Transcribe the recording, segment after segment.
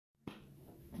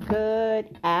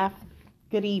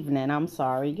Good evening. I'm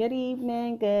sorry. Good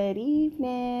evening. Good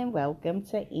evening. Welcome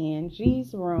to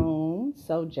Angie's room.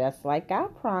 So just like I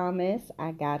promised,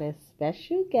 I got a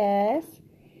special guest,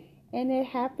 and it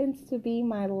happens to be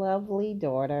my lovely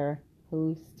daughter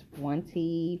who's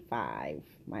 25,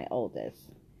 my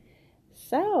oldest.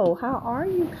 So, how are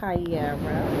you,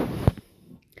 Kyra?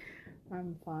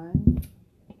 I'm fine.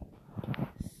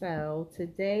 So,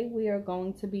 today we are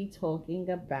going to be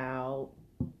talking about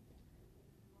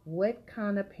what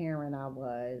kind of parent I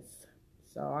was.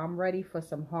 So I'm ready for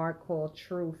some hardcore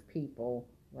truth, people.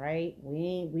 Right?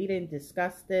 We didn't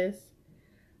discuss this.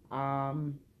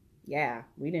 Um, yeah,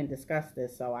 we didn't discuss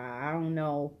this. So I don't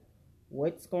know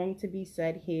what's going to be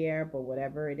said here, but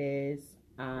whatever it is,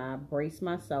 I brace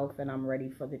myself and I'm ready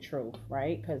for the truth.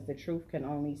 Right? Because the truth can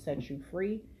only set you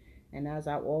free. And as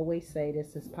I always say,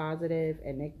 this is positive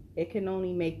and it can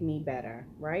only make me better,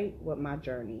 right? With my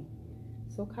journey.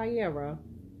 So, Kyra,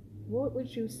 what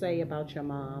would you say about your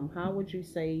mom? How would you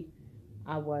say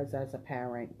I was as a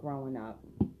parent growing up?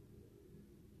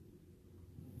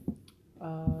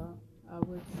 Uh, I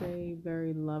would say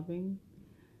very loving,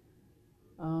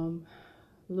 um,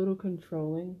 a little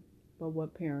controlling, but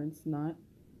what parents not?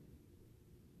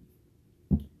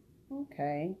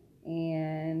 Okay.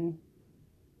 And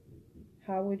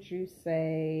how would you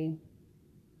say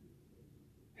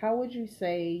how would you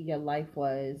say your life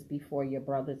was before your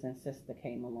brothers and sister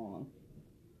came along?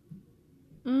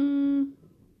 Mm,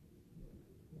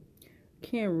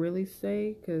 can't really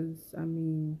say because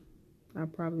I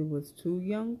probably was too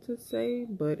young to say,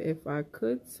 but if I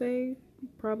could say,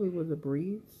 probably was a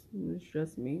breeze. It's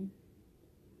just me.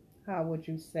 How would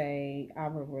you say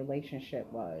our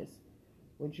relationship was?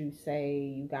 Would you say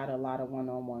you got a lot of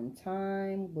one-on-one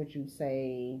time? Would you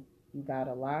say you got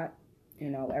a lot,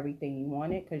 everything you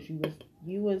wanted because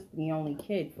you was the only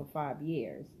kid for 5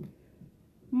 years?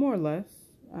 More or less.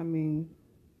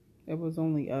 It was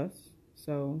only us,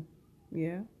 so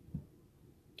yeah.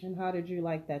 And how did you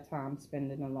like that time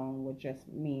spending alone with just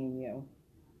me and you?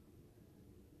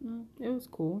 It was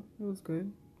cool. It was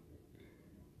good.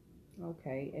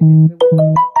 Okay. And if there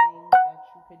was anything that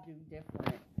you could do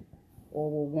different or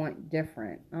will want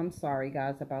different, I'm sorry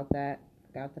guys about that.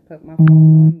 Forgot to put my phone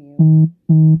on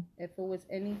mute. If it was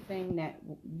anything that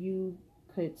you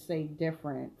could say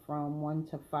different from 1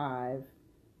 to 5,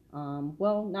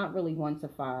 well, not really 1 to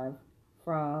 5,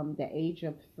 from the age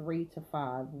of 3 to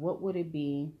 5, what would it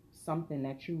be? Something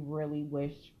that you really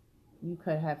wish you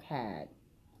could have had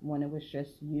when it was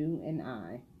just you and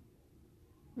I.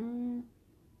 Mm,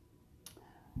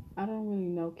 I don't really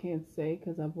know, can't say,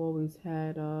 because I've always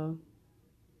had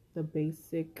the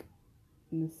basic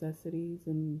necessities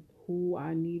and who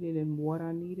I needed and what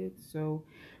I needed. So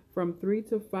from 3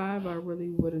 to 5, I really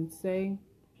wouldn't say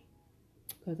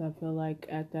because I feel like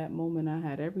at that moment I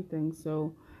had everything.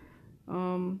 So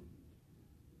um,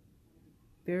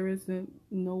 there isn't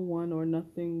no one or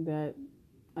nothing that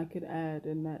I could add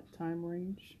in that time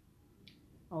range.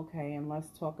 Okay, and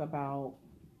let's talk about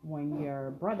when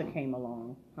your brother came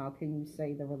along. How can you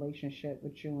say the relationship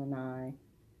with you and I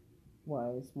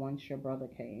was once your brother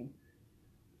came?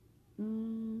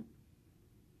 Mm,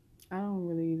 I don't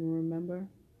really even remember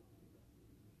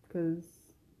because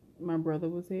my brother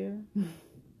was here.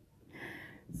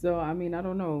 So, I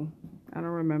don't know. I don't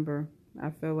remember. I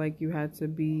felt like you had to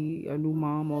be a new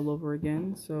mom all over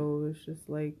again. So it's just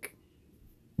like,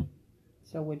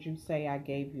 So would you say I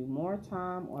gave you more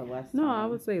time or less no, I time?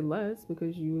 would say less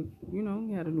because you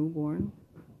had a newborn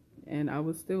and I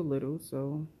was still little.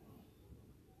 So,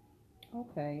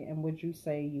 Okay, and would you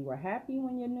say you were happy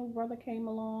when your new brother came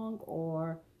along,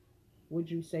 or would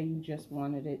you say you just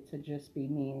wanted it to just be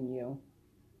me and you?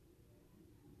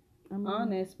 I mean,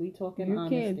 Honest, we talking you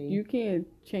can't, honesty. you can't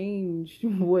change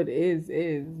what is.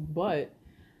 But,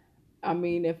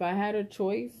 if I had a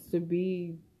choice to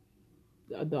be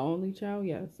the only child,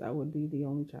 yes, I would be the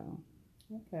only child.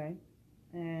 Okay,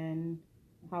 and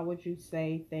how would you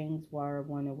say things were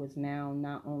when it was now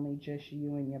not only just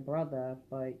you and your brother,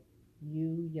 but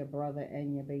you, your brother,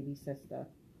 and your baby sister?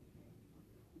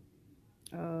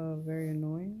 Very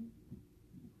annoying.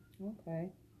 Okay,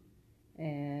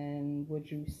 and would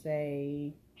you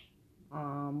say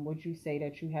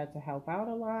that you had to help out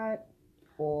a lot,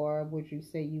 or would you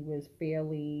say you was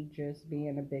fairly just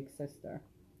being a big sister?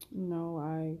 No,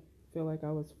 I feel like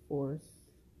I was forced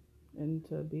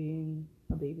into being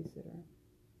a babysitter.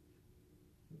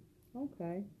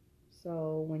 Okay.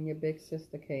 So when your big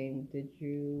sister came, did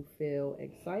you feel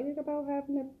excited about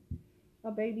having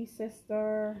a baby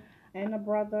sister and a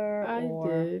brother, I or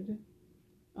did,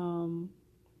 um,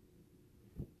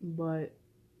 but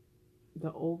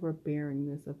the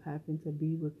overbearingness of having to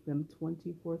be with them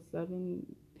 24/7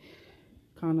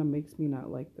 kind of makes me not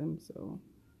like them. So,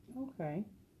 Okay.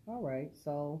 All right.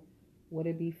 So, would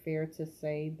it be fair to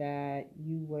say that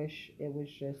you wish it was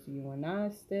just you and I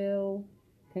still,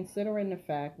 considering the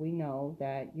fact we know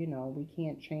that, we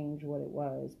can't change what it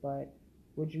was, but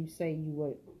would you say you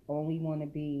would only want to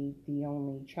be the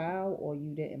only child, or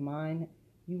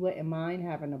you wouldn't mind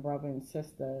having a brother and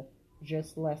sister,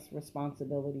 just less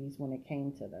responsibilities when it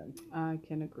came to them? I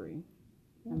can agree.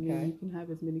 I mean, Okay. you can have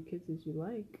as many kids as you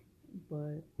like,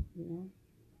 but you know,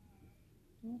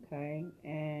 Okay.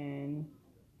 And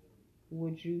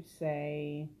would you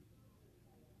say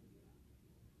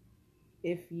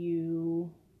if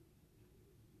you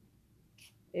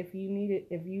if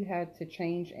you had to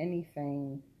change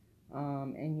anything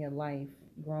in your life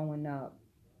growing up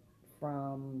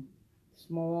from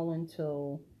small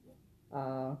until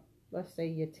uh, let's say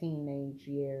your teenage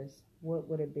years, what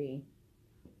would it be?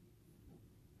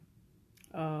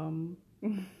 um,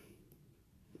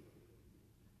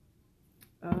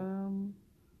 um,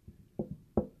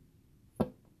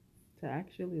 to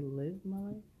actually live my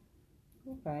life.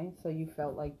 Okay, so you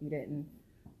felt like you didn't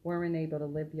weren't able to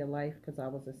live your life because I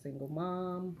was a single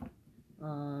mom,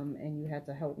 and you had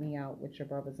to help me out with your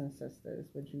brothers and sisters.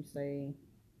 Would you say,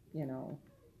 you know,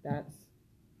 that's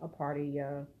a part of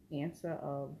your answer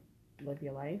of live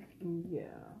your life? Yeah.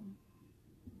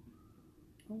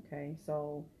 Okay,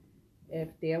 so if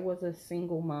there was a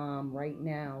single mom right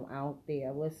now out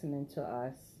there listening to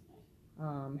us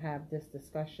have this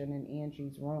discussion in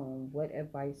Angie's room, what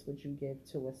advice would you give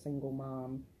to a single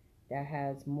mom that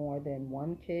has more than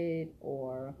one kid,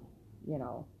 or, you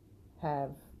know,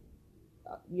 have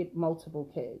multiple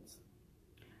kids?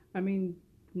 I mean,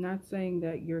 not saying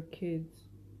that your kids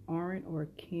aren't or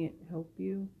can't help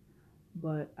you,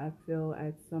 but I feel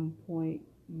at some point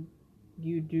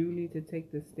you do need to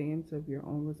take the stance of your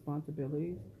own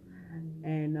responsibilities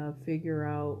and figure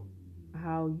out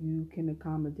how you can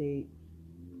accommodate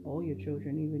all your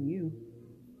children, even you.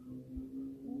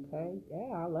 Okay,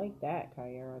 yeah, I like that,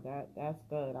 Kyra. That's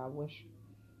good. I wish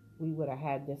we would have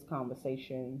had this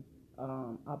conversation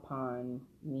upon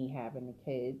me having the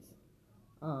kids.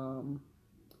 Um,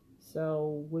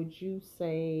 So, would you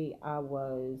say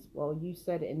well, you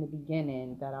said in the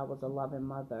beginning that I was a loving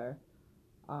mother,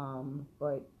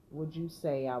 but would you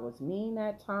say I was mean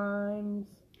at times?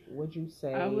 Would you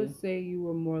I would say, say you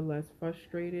were more or less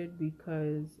frustrated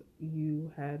because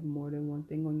you had more than one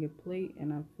thing on your plate,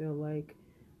 and I feel like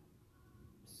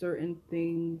certain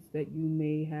things that you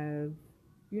may have,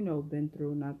 been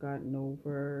through, not gotten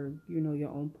over, your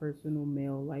own personal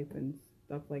male life and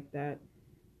stuff like that,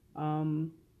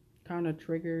 um, kind of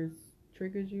triggers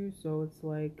you. So it's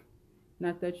like,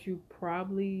 not that you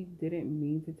probably didn't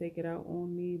mean to take it out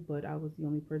on me, but I was the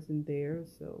only person there,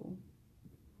 so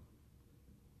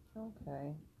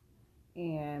okay?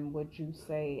 And would you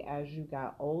say as you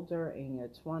got older in your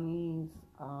 20s,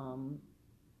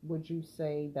 would you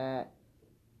say that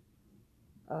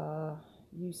uh,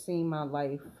 you seen my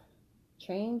life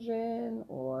changing,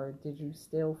 or did you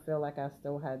still feel like I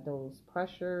still had those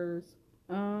pressures?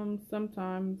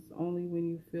 sometimes only when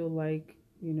you feel like,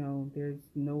 there's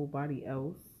nobody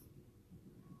else.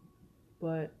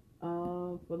 But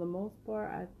for the most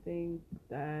part, I think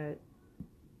that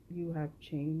you have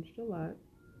changed a lot.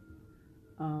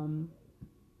 Um,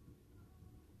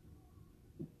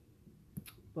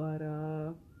 but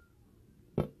I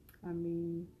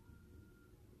mean,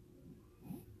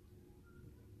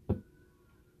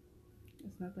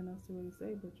 there's nothing else to really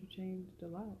say, but you changed a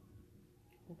lot.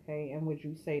 Okay, and would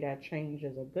you say that change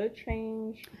is a good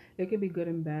change? It could be good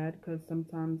and bad because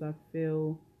sometimes I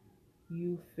feel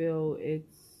you feel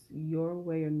it's your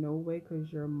way or no way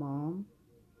because you're a mom.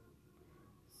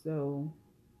 So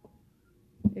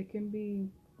it can be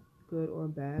good or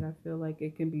bad. I feel like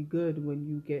it can be good when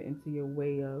you get into your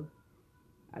way of,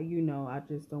 I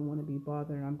just don't want to be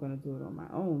bothered and I'm going to do it on my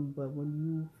own. But when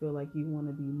you feel like you want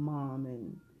to be mom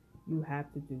and you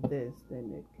have to do this,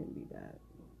 then it can be bad.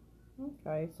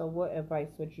 Okay, so what advice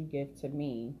would you give to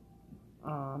me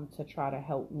to try to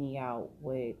help me out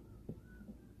with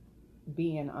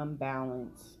being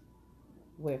unbalanced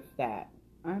with that?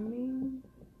 I mean,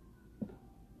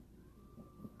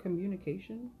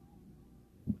 communication,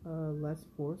 less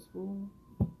forceful,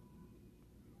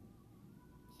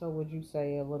 So would you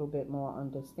say a little bit more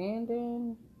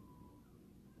understanding?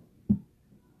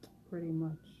 pretty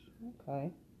much.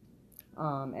 Okay.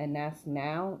 And that's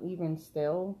now, even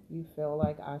still, you feel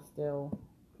like I still,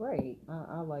 great.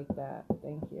 I like that.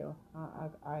 Thank you.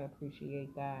 I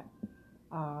appreciate that.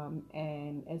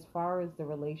 And as far as the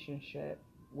relationship,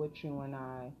 with you and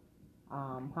I?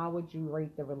 How would you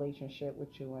rate the relationship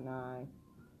with you and I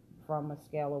from a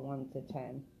scale of 1 to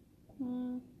 10?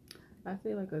 Mm, I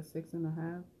say like a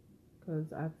 6.5,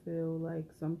 because I feel like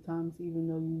sometimes even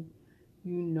though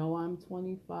you know I'm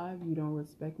 25, you don't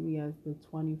respect me as the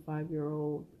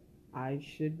 25-year-old I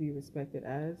should be respected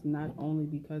as, not only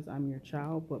because I'm your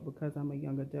child, but because I'm a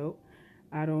young adult.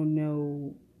 I don't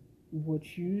know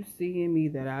what you see in me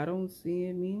that I don't see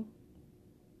in me,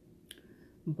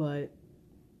 but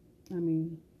I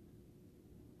mean,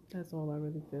 that's all I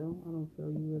really feel. I don't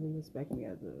feel you really respect me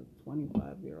as a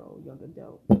 25-year-old young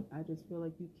adult. I just feel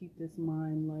like you keep this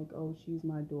mind like, oh, she's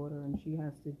my daughter and she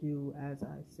has to do as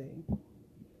I say.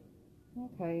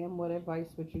 Okay, and what advice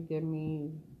would you give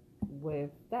me with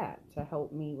that to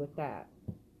help me with that?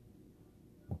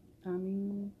 I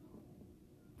mean,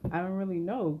 I don't really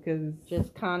know because,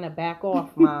 Just kind of back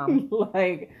off, mom.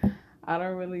 like, I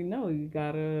don't really know. You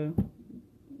gotta,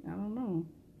 I don't know.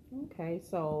 Okay,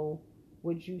 so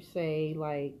would you say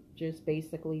like just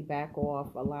basically back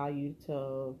off, allow you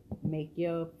to make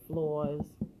your flaws,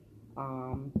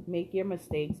 make your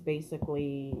mistakes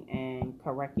basically, and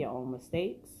correct your own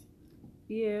mistakes?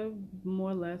 Yeah,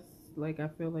 more or less. Like, I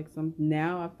feel like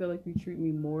now I feel like you treat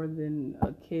me more than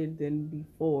a kid than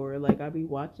before. Like, I be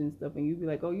watching stuff and you be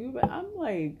like, oh, I'm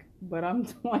like, but I'm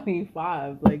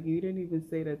 25. Like, you didn't even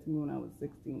say that to me when I was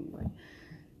 16. Like,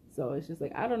 so it's just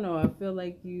like, I don't know. I feel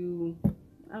like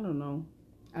I don't know.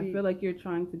 I feel like you're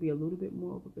trying to be a little bit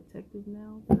more overprotective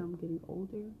now that I'm getting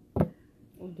older.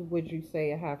 Would you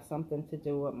say it have something to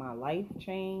do with my life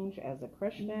change as a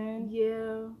Christian?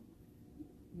 Yeah.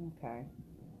 Okay.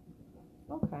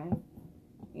 Okay.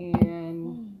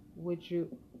 And would you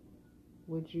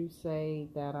say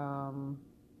that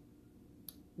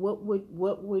what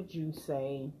would you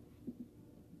say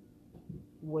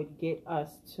would get us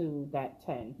to that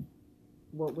 10?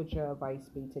 What would your advice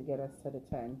be to get us to the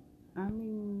 10? I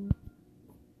mean,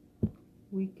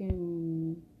 we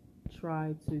can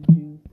try to do